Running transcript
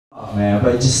fuck, man.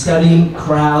 But just studying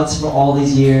crowds for all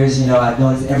these years, you know, I've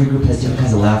noticed every group has different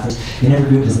kinds of laughers. In every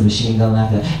group there's a machine gun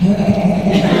laugh. You know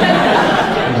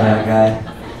that guy?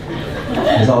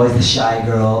 There's always the shy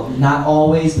girl. Not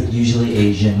always, but usually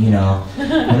Asian, you know.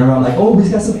 Whenever I'm like, oh,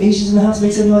 we've got some Asians in the house,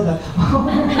 make something like that.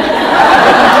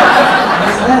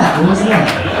 What's that? What was that?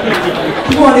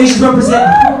 Come on, Asians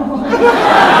represent.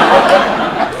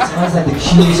 It's always like the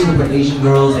cutest group of Asian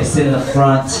girls. They sit in the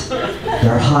front.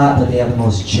 They're hot, but they have the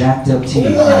most jacked up teeth.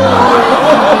 You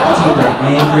know? Teeth are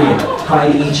angry and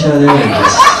fighting each other and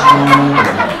just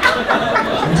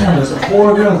sometimes there's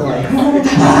 4 girls that are like,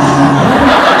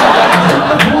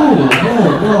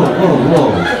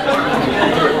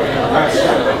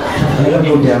 whoa. I'm gonna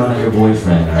go down on your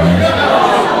boyfriend, alright?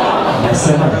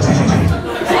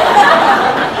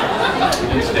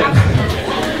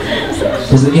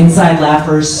 There's the inside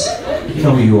laughers. You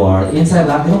know who you are. The inside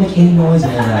laughers, they don't make any noise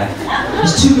when they're that.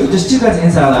 There's two kinds of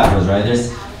inside laughers, right?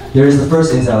 There's the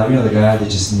first inside laugh, you know, the guy that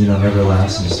just, you know, never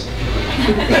laughs and just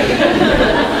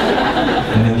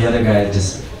and then the other guy that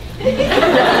just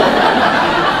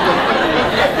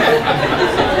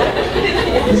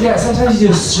sometimes you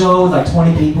do a show with like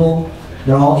 20 people,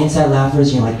 they're all inside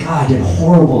laughers, and you're like, God, I did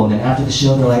horrible, and then after the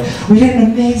show they're like, we had an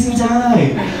amazing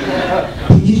time.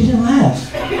 But you didn't laugh.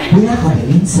 We laughed on the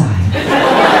inside.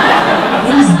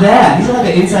 What is that? These are like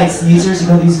the inside sneezers, you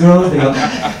know, these girls, they go,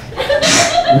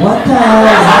 what the hell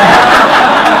is that?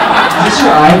 Is this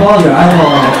your eyeball? Your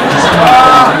eyeball just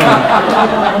popped out.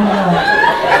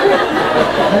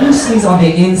 Let me sneeze on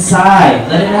the inside.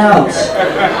 Let it out.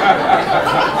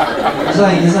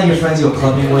 It's like your friends you go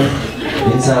clubbing with.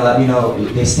 Inside lab, you know,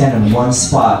 they stand in one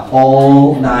spot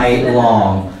all night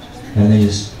long, and they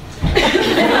just.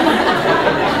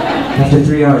 After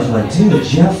 3 hours, you're like, dude,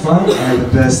 did you have fun? I had the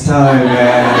best time,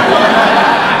 man.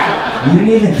 You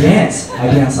didn't even dance. I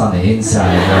dance on the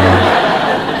inside, bro.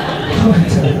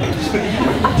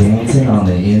 Dancing on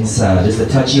the inside. There's the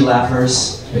touchy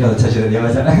laughers. You know the touchy, they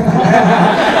always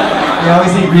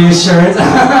need reassurance.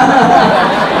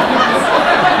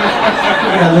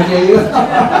 Look at you.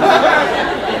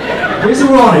 Here's the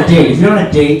rule on a date. If you're on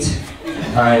a date,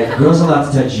 alright, girls are allowed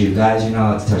to touch you. Guys, you're not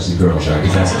allowed to touch the girls, right?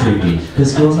 Because that's creepy.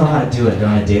 Because girls know how to do it. They're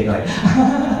on a date, like,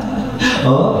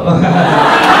 oh.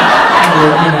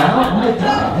 Working out? Oh my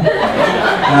God.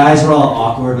 Guys, we're all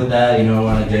awkward with that. You know,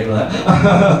 we're on a date, we're like,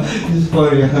 it's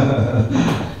funny.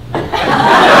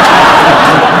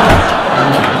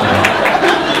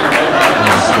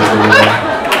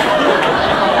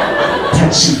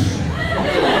 Touchy.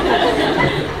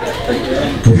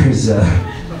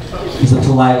 There's the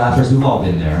polite laughers. We've all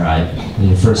been there, right? In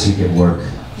your first week at work,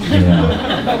 you know,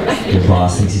 your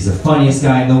boss thinks he's the funniest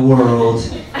guy in the world.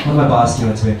 One of my boss came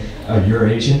up to me, you're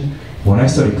Asian? When I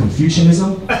study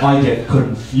Confucianism, I get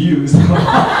confused. And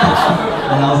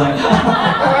I was like,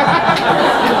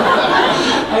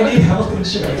 I need health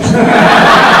insurance.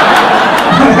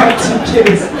 I have 2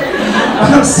 kids.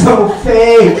 I'm so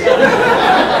fake. I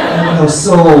have no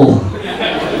soul.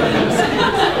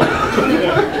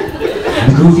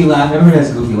 The goofy laugh, everybody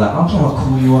has a goofy laugh. I don't care how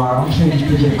cool you are, I don't care if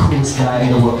you're the coolest guy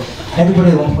in the world.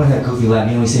 Everybody at one point had a goofy laugh.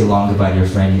 You know, we say long goodbye to your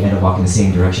friend, you end up walking the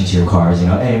same direction to your cars, you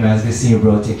know, hey man, it's good to see you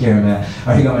bro, take care man.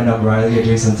 Alright, you got my number, alright, get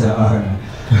drink sometime, alright.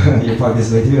 You park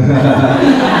this way too.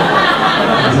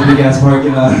 There's a big ass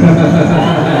parking lot.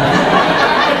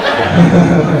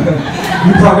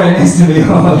 You park right next to me,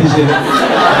 holy shit.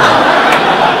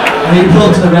 And you pull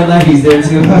up to the red light, he's there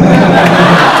too. Oh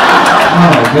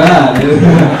God, dude.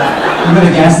 You go to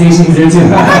the gas station, he's there too.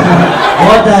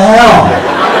 What the hell?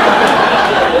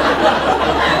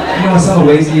 You know when someone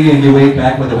waves at you and you wave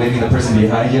back with the waving the person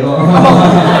behind you? I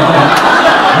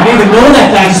didn't even know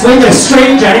that guy, just waved at a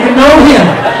stranger, I didn't even know him!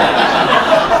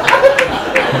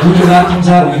 The goofy laugh comes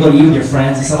out when you go to eat with your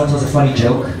friends and someone tells a funny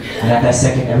joke, and at that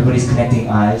second everybody's connecting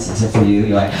eyes except for you,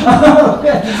 you're like, I'm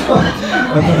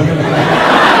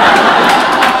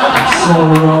so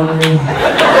lonely.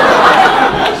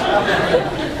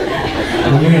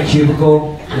 When you're in a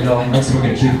cubicle, you know, next to work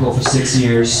in a cubicle for 6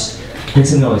 years, make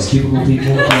some noise, cubicle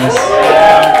people, yes.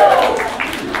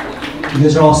 You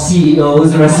guys are all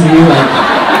CEOs, the rest of you,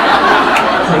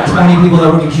 it's like 20 people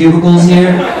that work in cubicles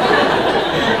here. I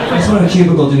just went in a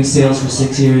cubicle doing sales for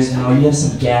 6 years, you know, you have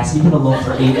some gas, you've been alone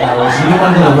for 8 hours, you don't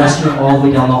want to go to the restroom all the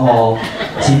way down the hall,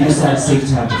 so you just have safe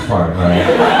time to fart, right?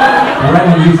 And right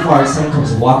when you fart, someone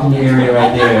comes walking the area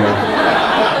right there,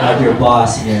 like your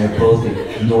boss, and you're both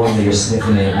knowing that you're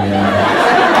sniffing it, you know.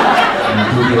 And the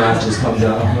goofy laugh just comes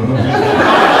out. I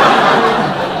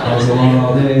was alone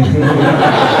all day.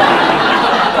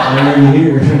 Why are you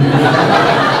here?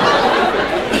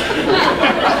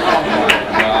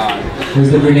 Because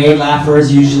the grenade laugher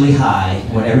is usually high.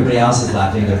 When everybody else is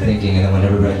laughing, they're thinking, and then when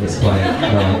everybody gets quiet,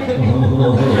 they're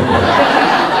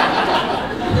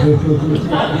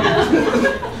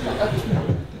like,